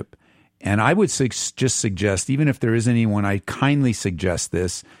headship. And I would just suggest, even if there is anyone, I kindly suggest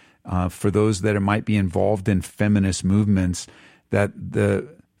this for those that might be involved in feminist movements, that the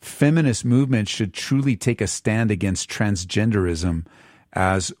feminist movement should truly take a stand against transgenderism,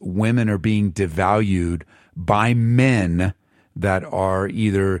 as women are being devalued by men that are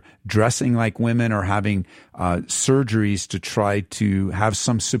either dressing like women or having surgeries to try to have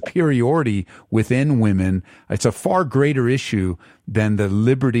some superiority within women. It's a far greater issue than the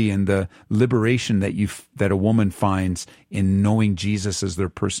liberty and the liberation that a woman finds in knowing Jesus as their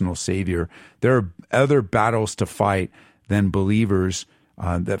personal Savior. There are other battles to fight than believers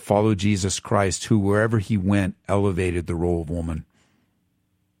that follow Jesus Christ, who, wherever he went, elevated the role of woman.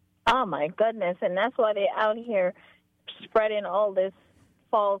 Oh, my goodness. And that's why they're out here spreading all this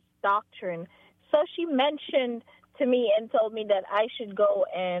false doctrine. So she mentioned to me and told me that I should go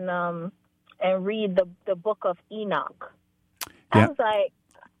and read the book of Enoch. Yeah. I was like,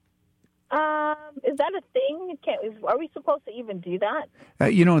 is that a thing? Are we supposed to even do that?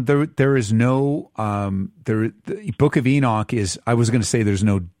 There is no the book of Enoch is. I was going to say there's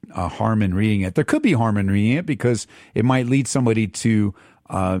no harm in reading it. There could be harm in reading it because it might lead somebody to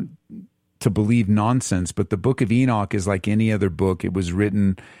believe nonsense. But the book of Enoch is like any other book. It was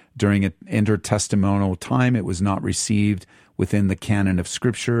written during an intertestamental time. It was not received within the canon of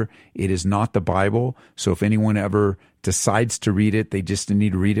Scripture. It is not the Bible. So if anyone ever decides to read it, they just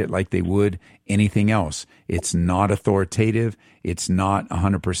need to read it like they would anything else. It's not authoritative. It's not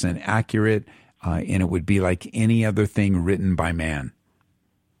 100% accurate. And it would be like any other thing written by man.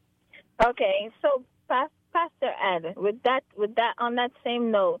 Okay. So Pastor Ed, with that on that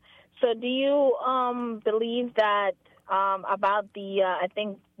same note, so do you believe that about the I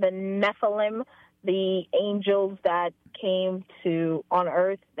think the Nephilim, the angels that came on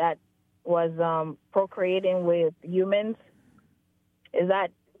earth that was procreating with humans? Is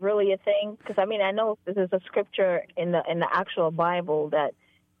that really a thing? Because I mean, I know this is a scripture in the actual Bible that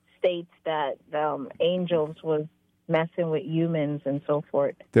states that angels was messing with humans and so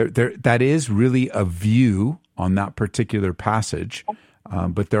forth. That is really a view on that particular passage,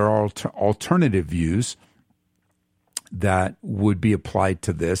 but there are alternative views that would be applied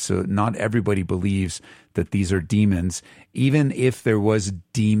to this. So not everybody believes that these are demons. Even if there was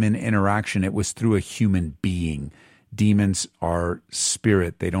demon interaction, it was through a human being. Demons are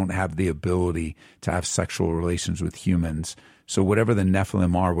spirit. They don't have the ability to have sexual relations with humans. So whatever the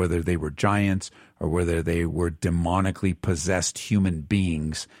Nephilim are, whether they were giants or whether they were demonically possessed human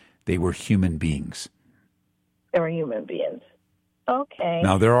beings, they were human beings. They were human beings. Okay.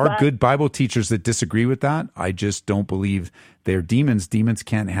 Now, there are good Bible teachers that disagree with that. I just don't believe they're demons. Demons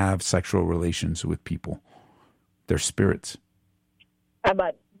can't have sexual relations with people. They're spirits.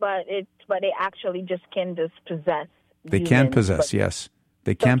 But they actually just can possess. They can possess, yes.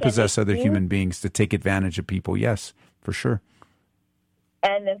 They can possess other human beings to take advantage of people, yes, for sure.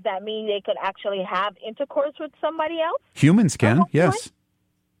 And does that mean they could actually have intercourse with somebody else? Humans can, yes.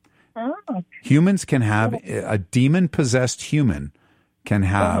 Oh. Humans can have, a demon-possessed human can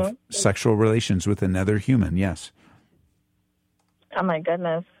have sexual relations with another human, yes. Oh, my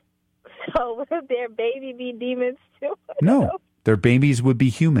goodness. So would their baby be demons too? No, their babies would be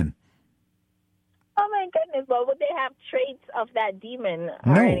human. Oh, my goodness. Well, would they have traits of that demon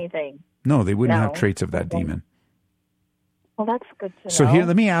or anything? No, they wouldn't have traits of that demon. Well, that's good to know. So here,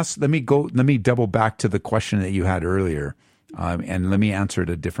 let me double back to the question that you had earlier, and let me answer it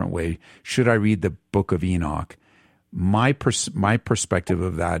a different way. Should I read the book of Enoch? My perspective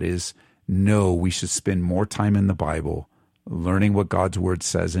of that is no, we should spend more time in the Bible, learning what God's word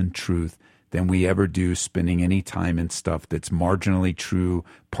says in truth, than we ever do spending any time in stuff that's marginally true,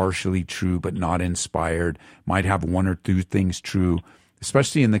 partially true, but not inspired, might have one or two things true.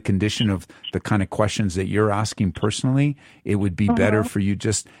 Especially in the condition of the kind of questions that you're asking personally, it would be better for you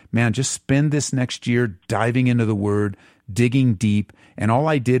just spend this next year diving into the Word, digging deep. And all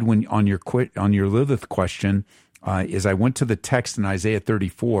I did when on your Lilith question is I went to the text in Isaiah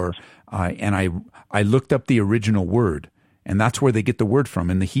 34 and I looked up the original word, and that's where they get the word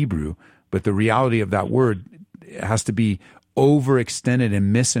from in the Hebrew. But the reality of that word has to be overextended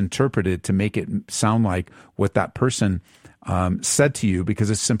and misinterpreted to make it sound like what that person said to you, because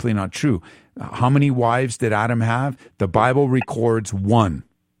it's simply not true. How many wives did Adam have? The Bible records one.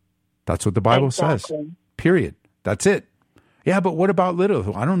 That's what the Bible says. Period. That's it. Yeah, but what about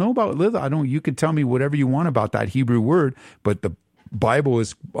Lilith? I don't know about Lilith. You can tell me whatever you want about that Hebrew word, but the Bible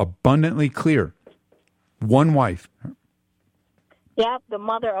is abundantly clear. One wife. Yeah, the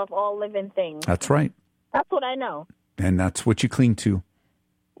mother of all living things. That's right. That's what I know. And that's what you cling to.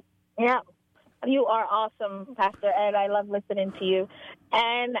 Yeah. You are awesome, Pastor Ed. I love listening to you.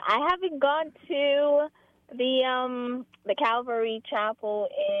 And I haven't gone to the Calvary Chapel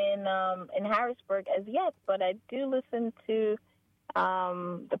in Harrisburg as yet, but I do listen to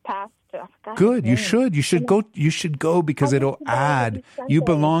the pastor. Good. You should. You should go. You should go because it'll add. You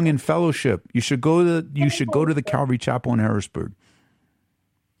belong in fellowship. You should go to. You should go to the Calvary Chapel in Harrisburg.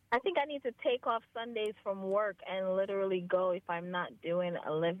 I think I need to take off Sundays from work and literally go if I'm not doing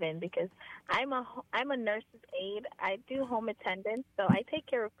a living, because I'm a nurse's aide. I do home attendance, so I take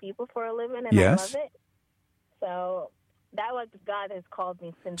care of people for a living, and I love it. So that was God has called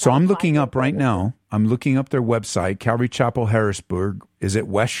me since. So I'm looking up right now. I'm looking up their website, Calvary Chapel Harrisburg. Is it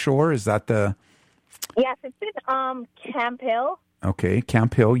West Shore? Is that the? Yes, it's in Camp Hill. Okay,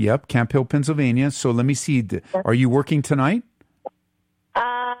 Camp Hill. Yep, Camp Hill, Pennsylvania. So let me see. Are you working tonight?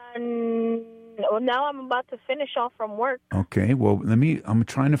 Well, now I'm about to finish off from work. Okay, well, I'm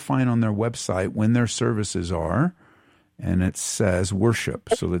trying to find on their website when their services are, and it says worship.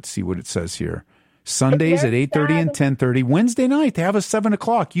 So let's see what it says here. Sundays at 8:30 and 10:30. Wednesday night, they have a 7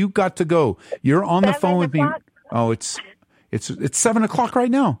 o'clock. You got to go. You're on the phone with me. Oh, it's 7 o'clock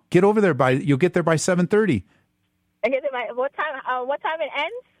right now. Get over there you'll get there by 7:30. I get there by what time? What time it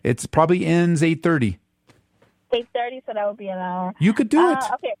ends? It's probably ends 8:30. 8:30, so that would be an hour. You could do it.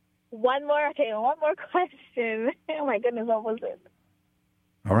 Okay. One more question. Oh my goodness, what was it?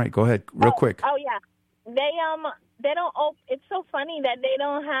 All right, go ahead, real quick. Oh yeah, they don't. It's so funny that they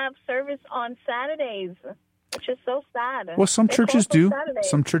don't have service on Saturdays, which is so sad. Well, some churches do,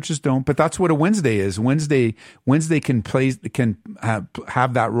 some churches don't. But that's what a Wednesday is. Wednesday can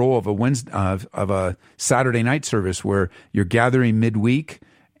have that role of a Wednesday of a Saturday night service where you're gathering midweek,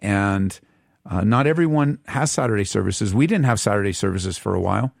 and not everyone has Saturday services. We didn't have Saturday services for a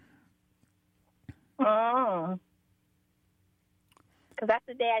while. Oh, because that's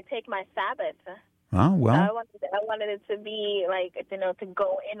the day I take my Sabbath. Oh, well. I wanted it to be like, to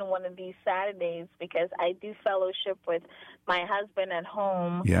go in one of these Saturdays, because I do fellowship with my husband at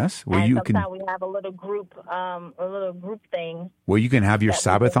home. Yes, well, and sometimes we have a little group thing. Well, you can have your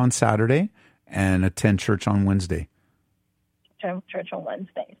Sabbath on Saturday and attend church on Wednesday. Church on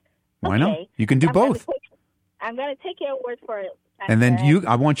Wednesdays. Why not? You can do both. I'm going to take your word for it. And then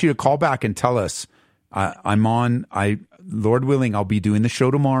I want you to call back and tell us, Lord willing, I'll be doing the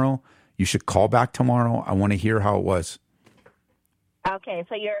show tomorrow. You should call back tomorrow. I want to hear how it was. Okay,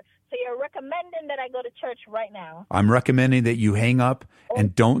 so you're recommending that I go to church right now? I'm recommending that you hang up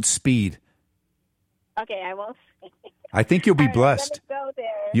and don't speed. Okay, I won't. I think you'll be blessed. I'm gonna go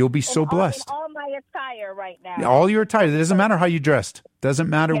there. You'll be so blessed. All my attire right now. All your attire. It doesn't matter how you dressed. Doesn't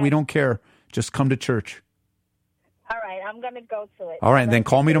matter. Yes. We don't care. Just come to church. All right, I'm going to go to it. All right, and then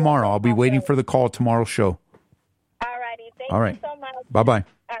call me tomorrow. I'll be waiting for the call tomorrow's show. All righty. Thank you so much. Bye-bye.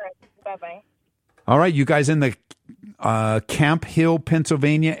 All right, bye-bye. All right, you guys in the Camp Hill,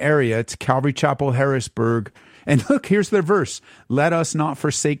 Pennsylvania area. It's Calvary Chapel, Harrisburg. And look, here's their verse. Let us not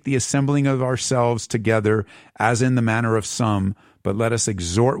forsake the assembling of ourselves together, as in the manner of some, but let us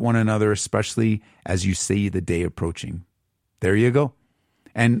exhort one another, especially as you see the day approaching. There you go.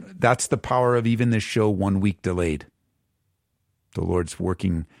 And that's the power of even this show 1 week delayed. The Lord's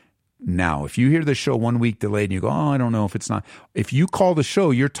working now. If you hear the show 1 week delayed and you go, I don't know if it's not. If you call the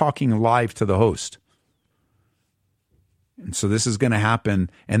show, you're talking live to the host. And so this is going to happen.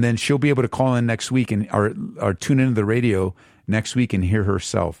 And then she'll be able to call in next week or tune into the radio next week and hear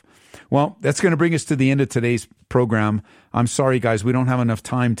herself. Well, that's going to bring us to the end of today's program. I'm sorry, guys. We don't have enough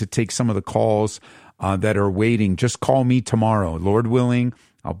time to take some of the calls that are waiting. Just call me tomorrow. Lord willing,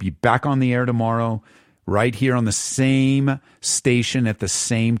 I'll be back on the air tomorrow, right here on the same station at the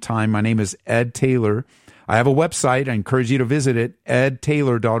same time. My name is Ed Taylor. I have a website. I encourage you to visit it,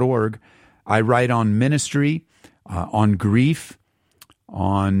 edtaylor.org. I write on ministry, on grief,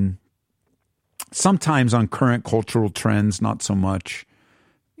 sometimes on current cultural trends, not so much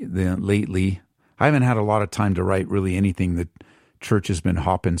lately. I haven't had a lot of time to write really anything. The church has been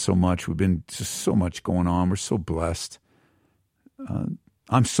hopping so much. We've been just so much going on. We're so blessed.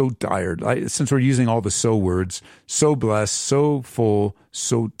 I'm so tired. Since we're using all the so words, so blessed, so full,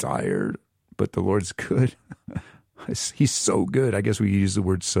 so tired. But the Lord's good. He's so good. I guess we use the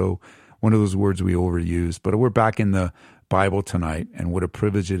word so, one of those words we overuse. But we're back in the Bible tonight, and what a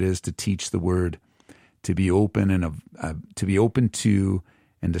privilege it is to teach the word, to be open and to be open to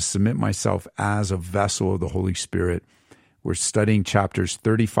and to submit myself as a vessel of the Holy Spirit. We're studying chapters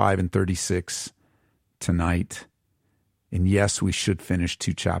 35 and 36 tonight. And yes, we should finish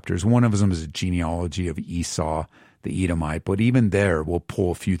 2 chapters. One of them is a genealogy of Esau, the Edomite. But even there, we'll pull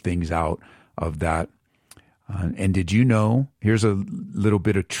a few things out of that. And did you know, here's a little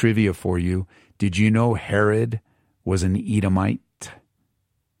bit of trivia for you. Did you know Herod was an Edomite?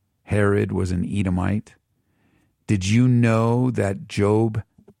 Herod was an Edomite. Did you know that Job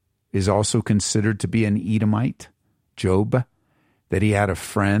is also considered to be an Edomite? Job, that he had a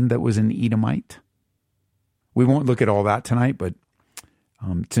friend that was an Edomite? We won't look at all that tonight, but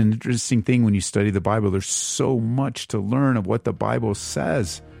it's an interesting thing when you study the Bible. There's so much to learn of what the Bible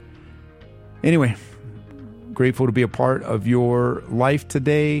says. Anyway, grateful to be a part of your life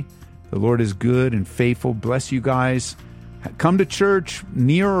today. The Lord is good and faithful. Bless you guys. Come to church,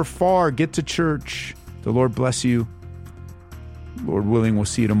 near or far, get to church. The Lord bless you. Lord willing, we'll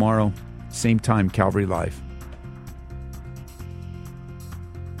see you tomorrow. Same time, Calvary Live.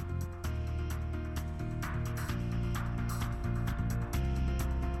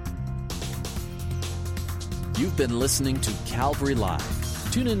 You've been listening to Calvary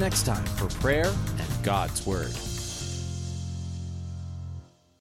Live. Tune in next time for prayer and God's Word.